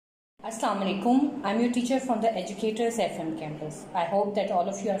Assalamu alaikum. I'm your teacher from the Educators FM campus. I hope that all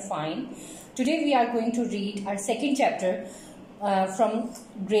of you are fine. Today we are going to read our second chapter from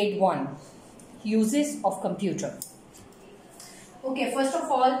grade 1, Uses of Computer. Okay, first of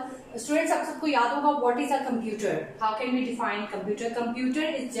all, students, आप सबको याद होगा what is a computer? How can we define computer? Computer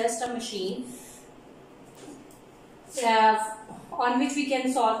is just a machine on which we can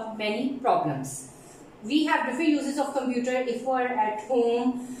solve many problems. We have different uses of computer. If we are at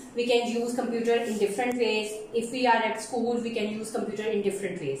home, we can use computer in different ways. If we are at school, we can use computer in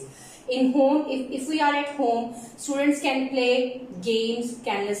different ways. In home, if we are at home, students can play games,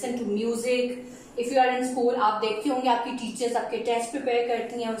 can listen to music. If you are in school, आप देखते होंगे आपकी teachers आपके test prepare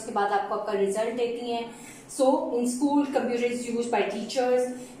करती हैं, उसके बाद आपको आपका रिजल्ट देती हैं. So in school, computer is used by teachers.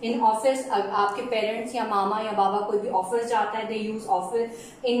 In office, आपके parents या मामा या बाबा कोई भी office जाता है, they use office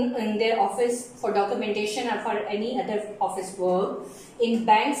in their office for documentation or for any other office work. In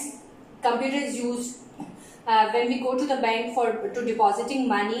banks, computer is used when we go to the bank to depositing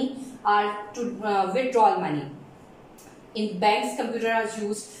money or to withdraw money. In banks, computer is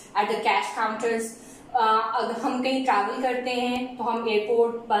used at the cash counters. अगर हम कहीं travel करते हैं तो हम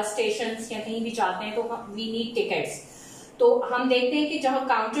airport, bus station या कहीं भी जाते हैं तो वी नीड टिकट्स. तो हम देखते हैं कि जहाँ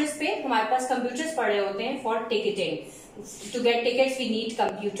काउंटर्स पे हमारे पास कंप्यूटर्स पड़े होते हैं for ticketing. To get tickets we need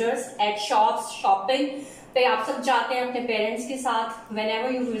computers. Eight shops, shopping पे आप सब जाते हैं अपने पेरेंट्स के साथ. When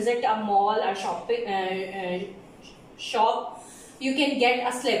ever you visit a mall और shop, you can get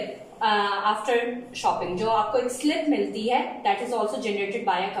a slip after shopping. जो आपको एक slip मिलती है, that is also generated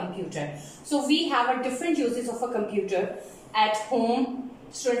by a computer. So we have a different uses of a computer. At home,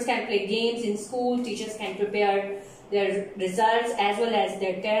 students can play games. In school, teachers can prepare their results as well as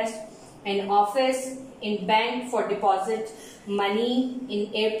their tests. In office, in bank for deposit money.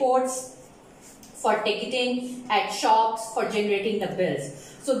 In airports for ticketing. At shops for generating the bills.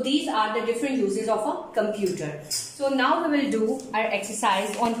 So these are the different uses of a computer. So now we will do our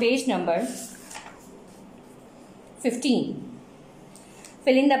exercise on page number 15.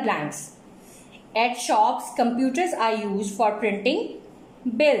 Fill in the blanks. At shops, computers are used for printing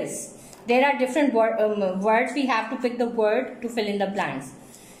bills. There are different words. We have to pick the word to fill in the blanks.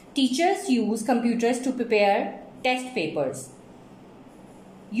 Teachers use computers to prepare test papers.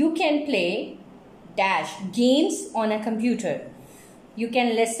 You can play games on a computer. You can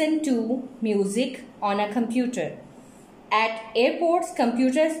listen to music on a computer. At airports,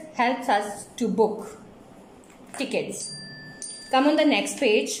 computers helps us to book tickets. Come on the next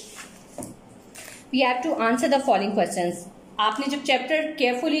page. We have to answer the following questions. आपने जब chapter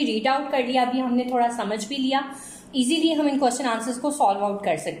carefully read out कर लिया, अभी हमने थोड़ा समझ भी लिया, इजीली हम इन क्वेश्चन आंसर्स को सॉल्व आउट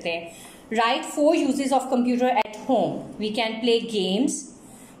कर सकते हैं. Write 4 uses of computer at home. We can play games,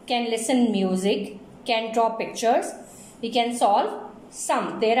 can listen music, can draw pictures, we can solve sum.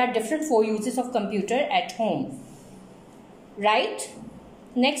 There are different 4 uses of computer at home. Right?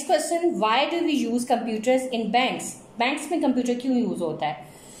 Next question. Why do we use computers in banks? Banks में computer क्यों use होता है?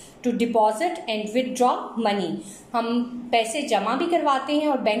 To deposit and withdraw money. हम पैसे जमा भी करवाते हैं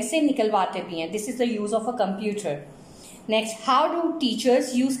और बैंक से निकलवाते भी हैं. This is the use of a computer. Next, how do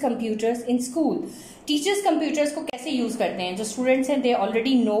teachers use computers in school? Teachers computers को कैसे use करते हैं? जो students हैं, they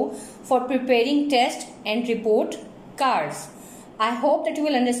already know for preparing test and report cards. I hope that you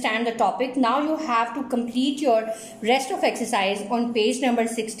will understand the topic. Now you have to complete your rest of exercise on page number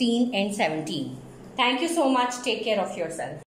 16 and 17. Thank you so much. Take care of yourself.